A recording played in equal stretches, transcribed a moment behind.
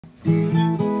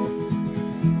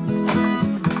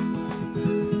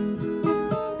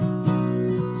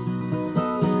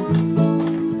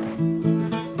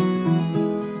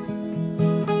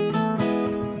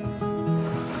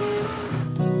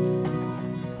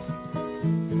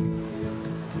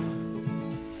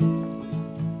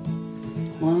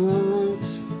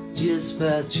Once, just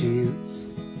by chance,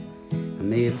 I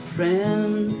made a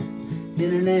friend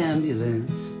in an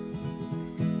ambulance,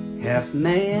 half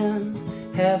man,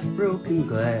 half broken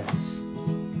glass.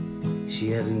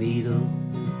 She had a needle,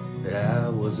 but I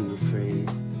wasn't afraid.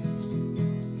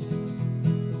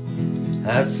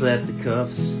 I'd slap the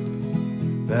cuffs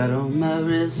right on my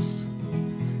wrist.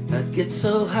 I'd get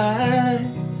so high,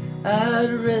 I'd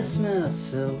arrest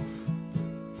myself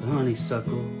for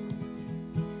honeysuckle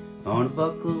on a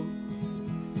buckle,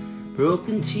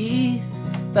 broken teeth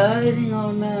biting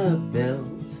on my belt.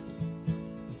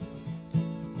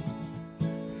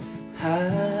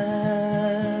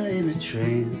 High in a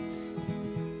trance,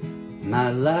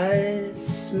 my life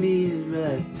smeared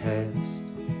right past.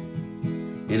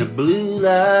 In a blue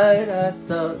light I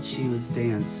thought she was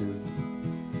dancing,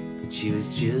 but she was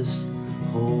just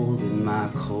holding my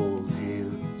cold hand.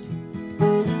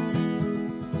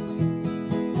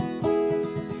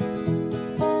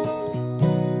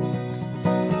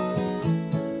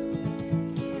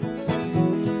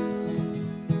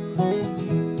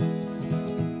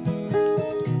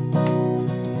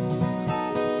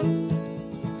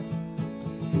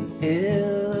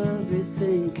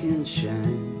 Everything can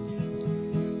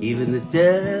shine, even the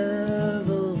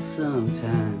devil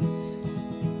sometimes.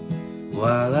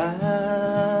 While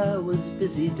I was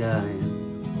busy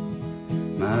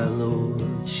dying, my Lord,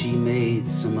 she made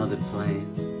some other plan.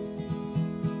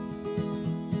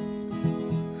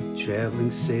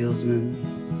 Traveling salesmen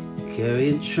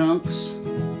carrying trunks,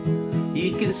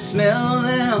 you can smell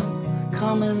them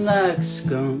coming like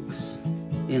skunks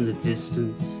in the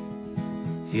distance.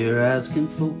 If your eyes can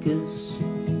focus,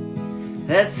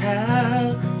 that's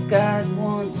how God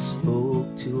once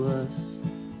spoke to us.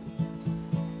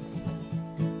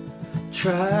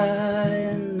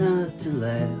 Trying not to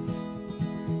laugh,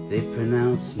 they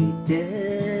pronounced me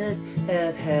dead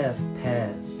at half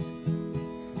past.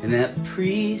 And that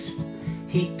priest,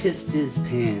 he pissed his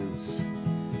pants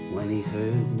when he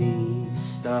heard me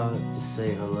start to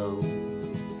say hello.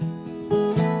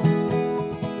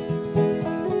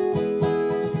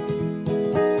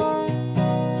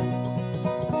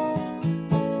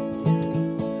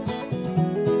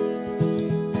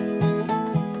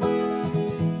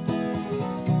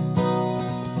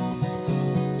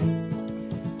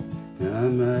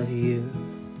 I'm right here,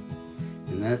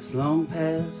 and that's long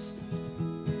past.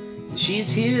 And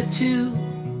she's here too,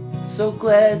 so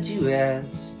glad you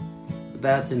asked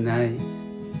about the night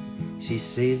she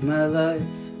saved my life.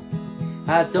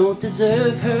 I don't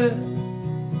deserve her,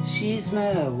 she's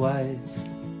my wife.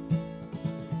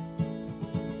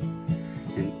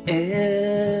 And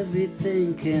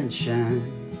everything can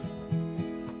shine,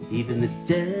 even the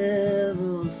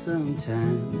devil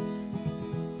sometimes.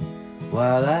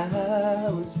 While I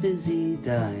was busy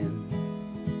dying,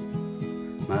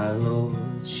 my Lord,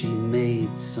 she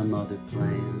made some other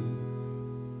plan.